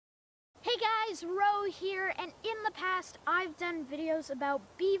guys, Ro here, and in the past I've done videos about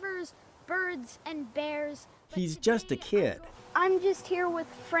beavers, birds, and bears. He's just a kid. I'm just here with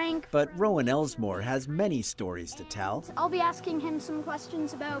Frank. But Rowan Elsmore has many stories to tell. I'll be asking him some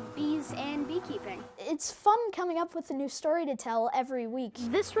questions about bees and beekeeping. It's fun coming up with a new story to tell every week.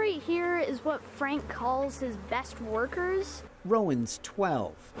 This right here is what Frank calls his best workers. Rowan's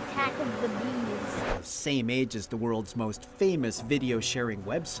 12. Attack of the Bees. The same age as the world's most famous video sharing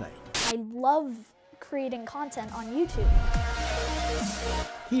website. I love creating content on YouTube.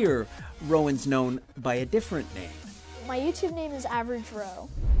 Here, Rowan's known by a different name. My YouTube name is Average Ro.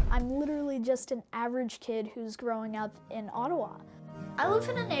 I'm literally just an average kid who's growing up in Ottawa. I live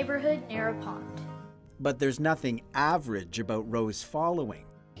in a neighborhood near a pond. But there's nothing average about Ro's following.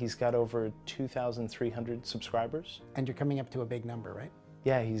 He's got over 2,300 subscribers. And you're coming up to a big number, right?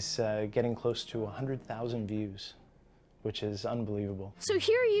 Yeah, he's getting close to 100,000 views, which is unbelievable. So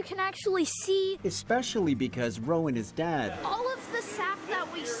here you can actually see, Especially because Ro and his dad all of the sap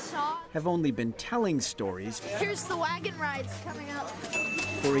that we saw. have only been telling stories Here's the wagon rides coming up.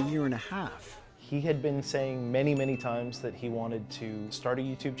 for a year and a half. He had been saying many, many times that he wanted to start a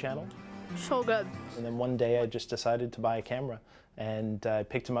YouTube channel. So good. And then one day I just decided to buy a camera, and I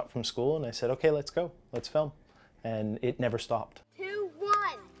picked him up from school and I said, okay, let's go, let's film. And it never stopped. 2, 1.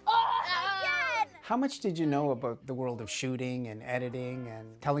 Oh, again! How much did you know about the world of shooting and editing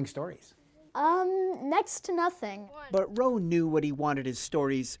and telling stories? Next to nothing. But Ro knew what he wanted his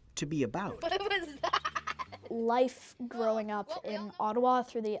stories to be about. What was that? Life growing up in Ottawa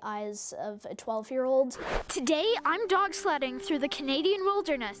through the eyes of a 12-year-old. Today, I'm dog sledding through the Canadian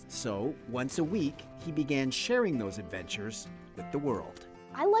wilderness. So, once a week, he began sharing those adventures with the world.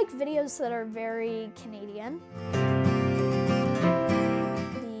 I like videos that are very Canadian.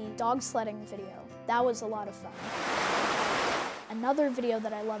 The dog sledding video, that was a lot of fun. Another video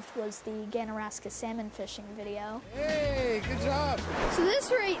that I loved was the Ganaraska salmon fishing video. Hey, good job. So this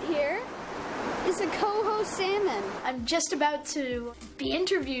right here is a coho salmon. I'm just about to be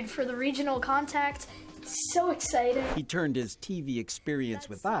interviewed for the regional contact. So excited. He turned his TV experience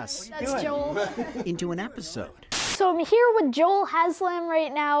with us That's Joel. into an episode. So I'm here with Joel Haslam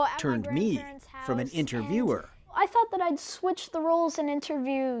right now at my Turned me grandparents' from an house, interviewer and I thought that I'd switch the roles and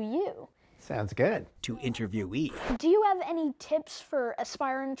interview you. Sounds good. to interviewee. Do you have any tips for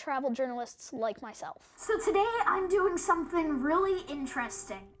aspiring travel journalists like myself? So today I'm doing something really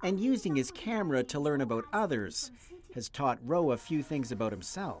interesting. And using his camera to learn about others has taught Ro a few things about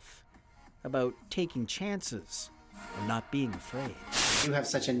himself. About taking chances and not being afraid. You have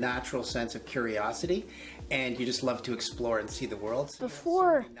such a natural sense of curiosity, and you just love to explore and see the world.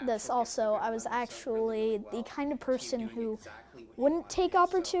 Before this also, I was actually the kind of person who wouldn't take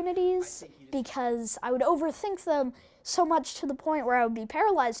opportunities because I would overthink them so much to the point where I would be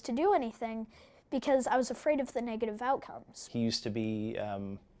paralyzed to do anything because I was afraid of the negative outcomes. He used to be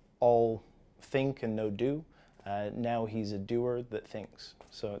all think and no do. Now he's a doer that thinks,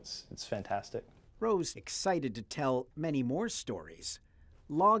 so it's fantastic. Ro's excited to tell many more stories,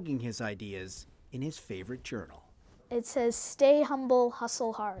 logging his ideas in his favorite journal. It says, stay humble,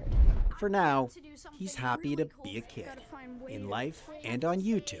 hustle hard. For now, he's happy to be a kid, in life and on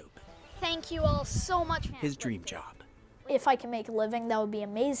YouTube, Thank you all so much. his dream job. If I can make a living, that would be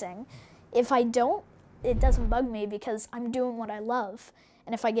amazing. If I don't, it doesn't bug me because I'm doing what I love.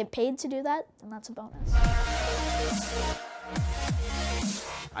 And if I get paid to do that, then that's a bonus.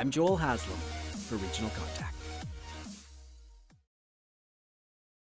 I'm Joel Haslam for Regional Contact.